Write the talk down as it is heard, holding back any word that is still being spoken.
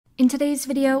In today's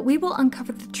video, we will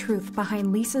uncover the truth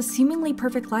behind Lisa's seemingly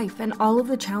perfect life and all of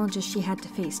the challenges she had to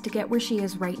face to get where she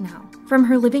is right now. From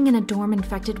her living in a dorm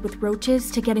infected with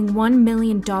roaches to getting $1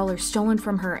 million stolen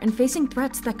from her and facing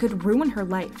threats that could ruin her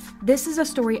life. This is a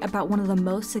story about one of the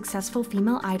most successful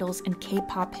female idols in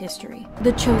K-pop history,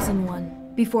 the chosen one.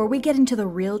 Before we get into the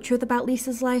real truth about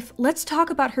Lisa's life, let's talk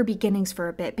about her beginnings for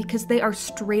a bit because they are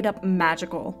straight up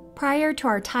magical. Prior to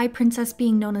our Thai princess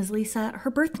being known as Lisa, her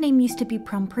birth name used to be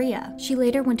Prompriya. She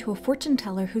later went to a fortune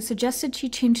teller who suggested she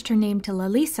changed her name to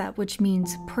Lalisa, which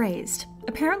means praised.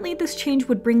 Apparently, this change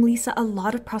would bring Lisa a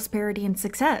lot of prosperity and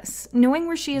success. Knowing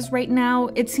where she is right now,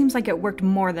 it seems like it worked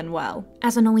more than well.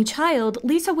 As an only child,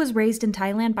 Lisa was raised in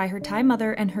Thailand by her Thai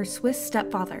mother and her Swiss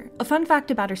stepfather. A fun fact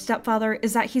about her stepfather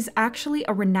is that he's actually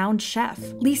a renowned chef.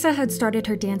 Lisa had started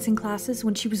her dancing classes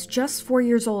when she was just 4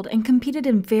 years old and competed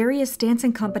in various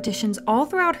dancing competitions all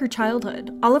throughout her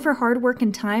childhood. All of her hard work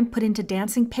and time put into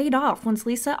dancing paid off once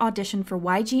Lisa auditioned for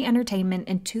YG Entertainment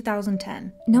in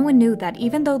 2010. No one knew that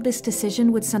even though this decision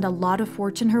would send a lot of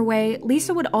fortune her way,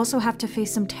 Lisa would also have to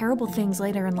face some terrible things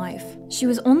later in life. She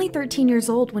was only 13 years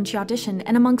old when she auditioned,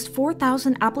 and amongst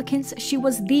 4,000 applicants, she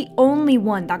was the only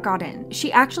one that got in.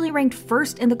 She actually ranked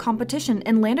first in the competition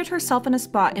and landed herself in a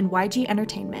spot in YG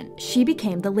Entertainment. She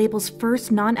became the label's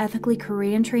first non-ethically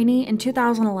Korean trainee in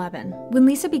 2011. When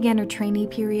Lisa began her trainee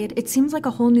period, it seems like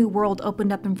a whole new world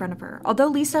opened up in front of her. Although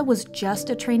Lisa was just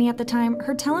a trainee at the time,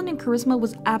 her talent and charisma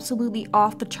was absolutely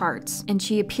off the charts, and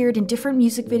she appeared in different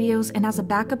music videos and as a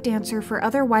backup dancer for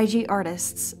other YG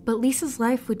artists. But Lisa's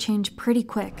life would change pretty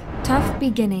quick. Tough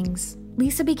beginnings.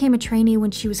 Lisa became a trainee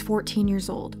when she was 14 years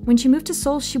old. When she moved to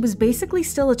Seoul, she was basically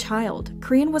still a child.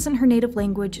 Korean wasn't her native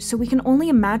language, so we can only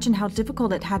imagine how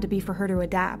difficult it had to be for her to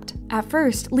adapt. At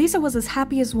first, Lisa was as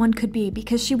happy as one could be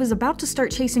because she was about to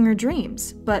start chasing her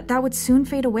dreams, but that would soon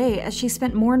fade away as she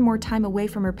spent more and more time away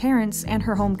from her parents and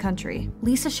her home country.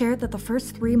 Lisa shared that the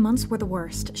first 3 months were the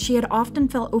worst. She had often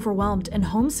felt overwhelmed and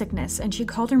homesickness, and she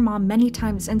called her mom many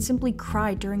times and simply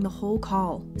cried during the whole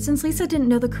call. Since Lisa didn't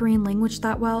know the Korean language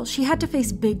that well, she had to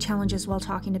face big challenges while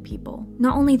talking to people.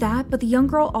 Not only that, but the young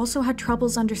girl also had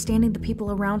troubles understanding the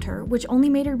people around her, which only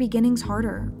made her beginnings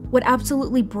harder. What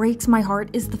absolutely breaks my heart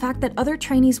is the fact that other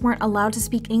trainees weren't allowed to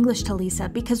speak English to Lisa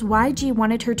because YG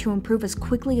wanted her to improve as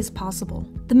quickly as possible.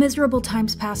 The miserable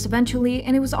times passed eventually,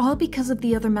 and it was all because of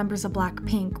the other members of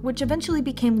Blackpink, which eventually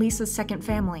became Lisa's second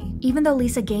family. Even though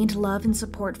Lisa gained love and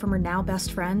support from her now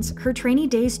best friends, her trainee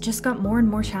days just got more and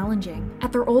more challenging.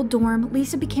 At their old dorm,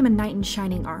 Lisa became a knight in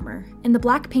shining armor. In the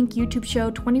Blackpink YouTube show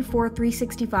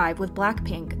 24/365 with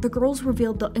Blackpink, the girls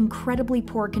revealed the incredibly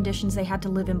poor conditions they had to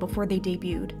live in before they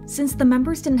debuted. Since the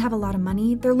members didn't have a lot of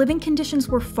money, their living conditions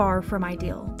were far from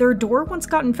ideal. Their door once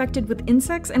got infected with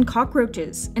insects and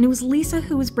cockroaches, and it was Lisa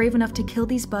who was brave enough to kill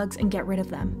these bugs and get rid of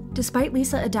them. Despite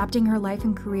Lisa adapting her life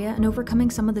in Korea and overcoming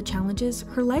some of the challenges,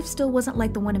 her life still wasn't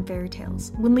like the one in fairy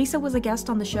tales. When Lisa was a guest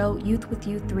on the show Youth with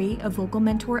You 3, a vocal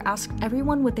mentor asked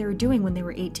everyone what they were doing when they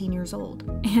were 18 years old.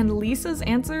 And Lisa's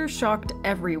answer shocked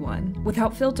everyone.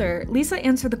 Without filter, Lisa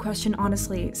answered the question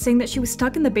honestly, saying that she was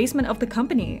stuck in the basement of the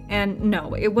company. And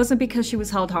no, it wasn't because she was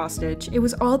held hostage. It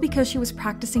was all because she was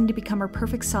practicing to become her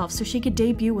perfect self so she could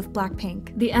debut with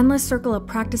Blackpink. The endless circle of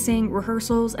practicing,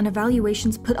 rehearsals, and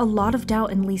evaluations put a lot of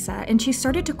doubt in Lisa, and she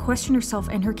started to question herself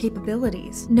and her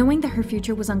capabilities. Knowing that her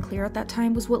future was unclear at that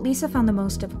time was what Lisa found the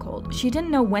most difficult. She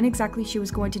didn't know when exactly she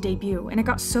was going to debut, and it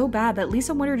got so bad that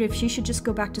Lisa wondered if she should just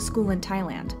go back to school in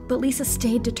Thailand. But Lisa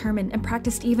stayed determined and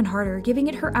practiced even harder, giving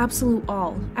it her absolute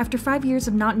all. After 5 years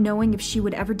of not knowing if she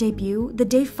would ever debut, the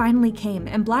day finally came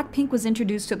and Blackpink was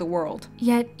introduced to the world.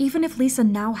 Yet, even if Lisa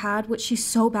now had what she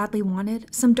so badly wanted,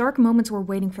 some dark moments were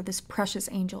waiting for this precious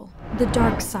angel. The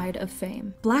dark side of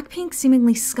fame. Blackpink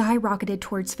seemingly skyrocketed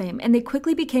towards fame, and they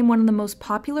quickly became one of the most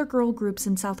popular girl groups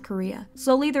in South Korea.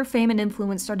 Slowly, their fame and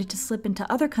influence started to slip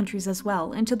into other countries as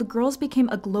well, until the girls became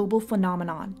a global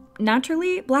phenomenon.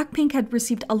 Naturally, Blackpink had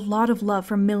received a lot of love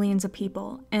from millions of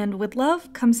people, and with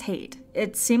love comes hate.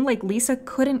 It seemed like Lisa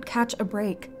couldn't catch a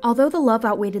break. Although the love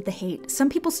outweighed the hate, some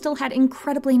people still had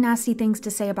incredibly nasty things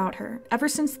to say about her. Ever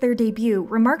since their debut,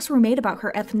 remarks were made about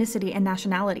her ethnicity and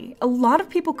nationality. A lot of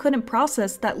people couldn't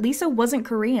process that Lisa wasn't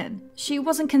Korean. She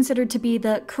wasn't considered to be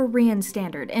the Korean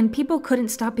standard, and people couldn't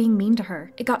stop being mean to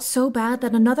her. It got so bad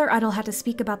that another idol had to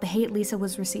speak about the hate Lisa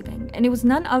was receiving, and it was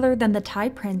none other than the Thai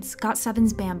prince,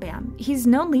 GOT7's Bam Bam. He's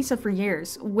known Lisa for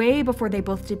years, way before they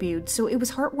both debuted, so it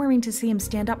was heartwarming to see him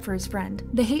stand up for his friend. trend.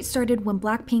 The hate started when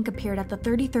Blackpink appeared at the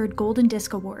 33rd Golden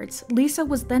Disc Awards. Lisa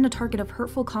was then a target of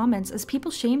hurtful comments as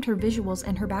people shamed her visuals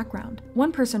and her background.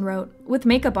 One person wrote, "With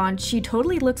makeup on, she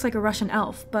totally looks like a Russian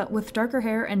elf, but with darker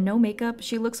hair and no makeup,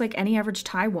 she looks like any average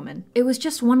Thai woman." It was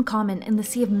just one comment in the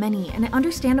sea of many, and it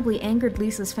understandably angered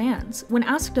Lisa's fans. When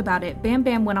asked about it, Bam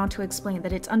Bam went on to explain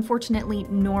that it's unfortunately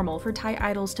normal for Thai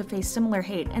idols to face similar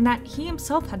hate, and that he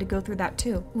himself had to go through that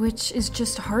too, which is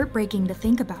just heartbreaking to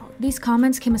think about. These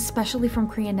comments came especially from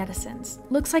Korean netizens.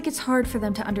 Looks like it's hard for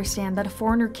them to understand that a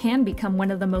foreigner can become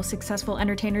one of the most successful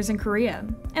entertainers in Korea,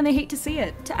 and they hate to see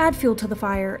it. To add fuel to the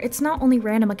fire, it's not only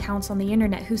random accounts on the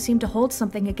internet who seem to hold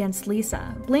something against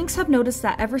Lisa. Blinks have noticed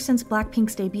that ever since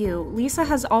Blackpink's debut, Lisa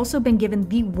has also been given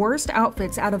the worst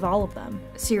outfits out of all of them.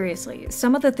 Seriously,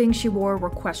 some of the things she wore were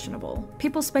questionable.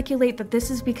 People speculate that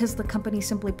this is because the company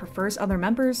simply prefers other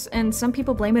members, and some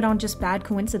people blame it on just bad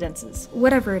coincidences.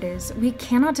 Whatever it is, we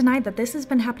cannot deny that this has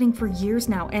been happening for years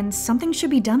now, and something should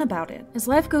be done about it. As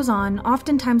life goes on,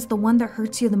 oftentimes the one that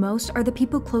hurts you the most are the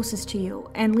people closest to you,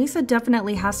 and Lisa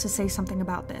definitely has to say something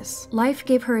about this. Life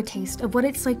gave her a taste of what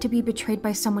it's like to be betrayed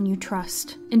by someone you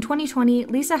trust. In 2020,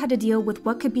 Lisa had to deal with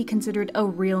what could be considered a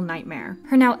real nightmare.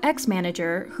 Her now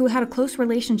ex-manager, who had a close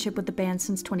relationship with the band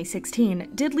since 2016,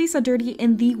 did Lisa dirty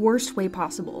in the worst way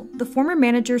possible. The former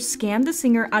manager scammed the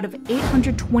singer out of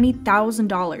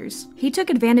 $820,000. He took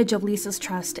advantage of Lisa's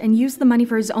trust and used the money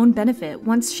for his own benefit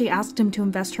once she asked him to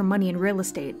invest her money in real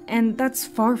estate, and that's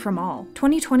far from all.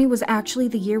 2020 was actually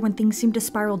the year when things seemed to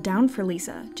spiral down for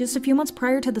Lisa. Just a few months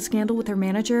prior to the scandal with her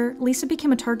manager, Lisa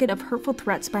became a target of hurtful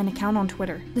threats by an account on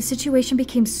Twitter. The situation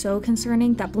became so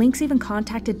concerning that Blinks even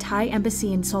contacted Thai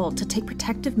embassy in Seoul to take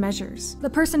protective measures. The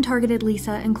person targeted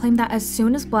Lisa and claimed that as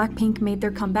soon as Blackpink made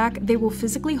their comeback, they will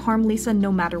physically harm Lisa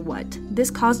no matter what.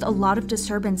 This caused a lot of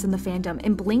disturbance in the fandom,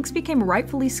 and Blinks became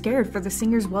rightfully scared for the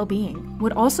singer's well-being.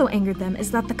 What also angered them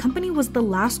is that the company was the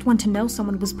last one to know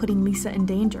someone was putting Lisa in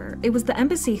danger. It was the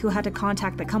embassy who had to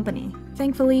contact the company.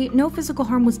 Thankfully, no physical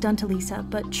harm was done to Lisa,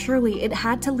 but surely it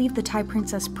had to leave the Thai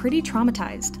princess pretty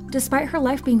traumatized. Despite her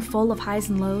life being full of highs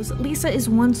and lows, Lisa is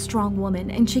one strong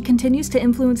woman, and she continues to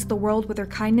influence the world with her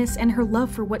kindness and her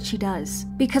love for what she does.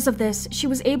 Because of this, she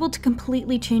was able to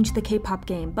completely change the K-pop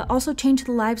game, but also change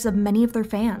the lives of many of their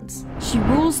fans. She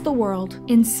rules the world.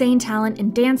 Insane talent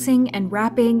in dancing and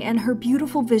rapping, and her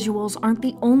beautiful visuals aren't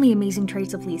the only amazing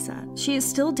traits of Lisa. She is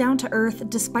still down to earth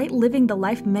despite living the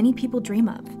life many people dream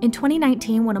of. In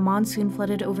 2019, when a monsoon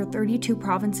flooded over 32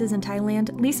 provinces in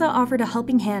Thailand, Lisa offered a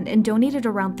helping hand and donated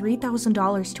around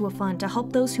 $3,000 to a fund to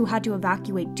help those who had to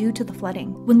evacuate due to the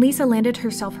flooding. When Lisa landed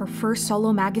herself her first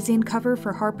solo magazine cover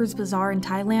for Harper's Bazaar in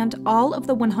Thailand, all of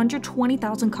the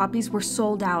 120,000 copies were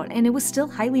sold out, and it was still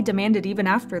highly demanded even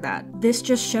after that. This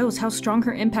just shows how strong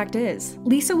her impact is.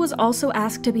 Lisa was also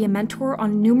asked to be a mentor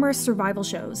on numerous survival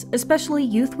shows, especially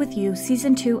Youth With You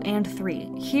Season 2 and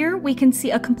 3. Here, we can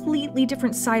see a completely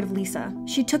different side of Lisa.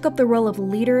 She took up the role of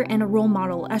leader and a role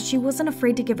model, as she wasn't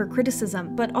afraid to give her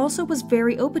criticism, but also was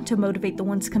very open to motivate the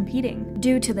ones competing.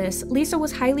 Due to this, Lisa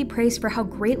was highly praised for how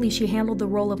greatly she handled the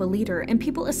role of a leader, and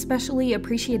people especially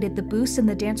appreciated the boost in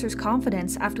the dancers'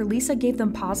 confidence after Lisa gave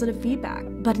them positive feedback.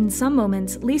 But in some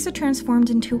moments, Lisa transformed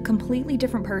into a completely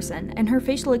different person, and her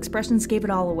facial expressions gave it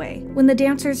all away. When the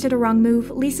dancers did a wrong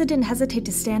move, Lisa didn't hesitate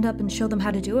to stand up and show them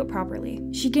how to do it properly.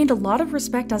 She gained a lot of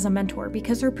respect as a mentor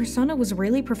because her persona was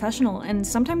really professional and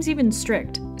sometimes even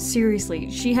strict.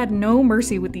 Seriously, she had no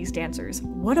mercy with these dancers.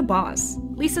 What a boss.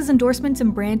 Lisa's endorsements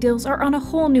and brand deals are on a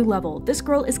whole new level. This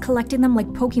girl is collecting them like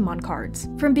Pokemon cards.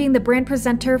 From being the brand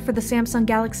presenter for the Samsung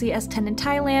Galaxy S10 in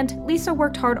Thailand, Lisa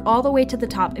worked hard all the way to the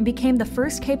top and became the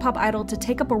first K-pop idol to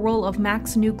take up a role of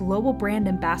MAC's new global brand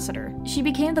ambassador. She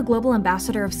became the global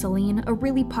ambassador of Celine, a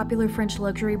really popular French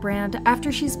luxury brand,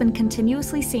 after she's been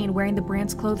continuously seen wearing the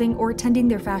brand's clothing or attending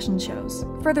their fashion shows.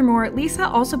 Furthermore, Lisa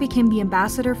also became the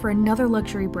ambassador for another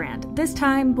luxury brand, this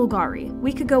time Bulgari.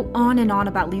 We could go on and on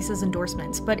about Lisa's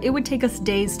endorsements, but it would take us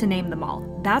days to name them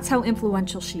all. That's how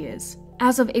influential she is.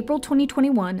 As of April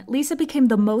 2021, Lisa became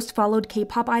the most followed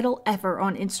K-pop idol ever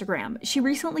on Instagram. She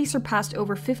recently surpassed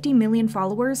over 50 million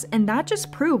followers, and that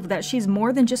just proved that she's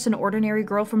more than just an ordinary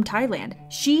girl from Thailand.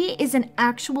 She is an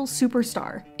actual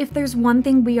superstar. If there's one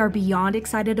thing we are beyond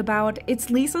excited about, it's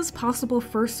Lisa's possible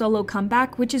first solo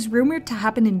comeback, which is rumored to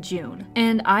happen in June.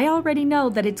 And I already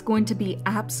know that it's going to be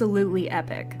absolutely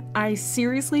epic. I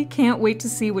seriously can't wait to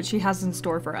see what she has in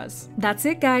store for us. That's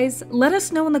it, guys. Let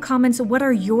us know in the comments what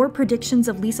are your predictions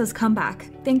of Lisa's comeback.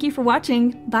 Thank you for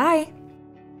watching. Bye!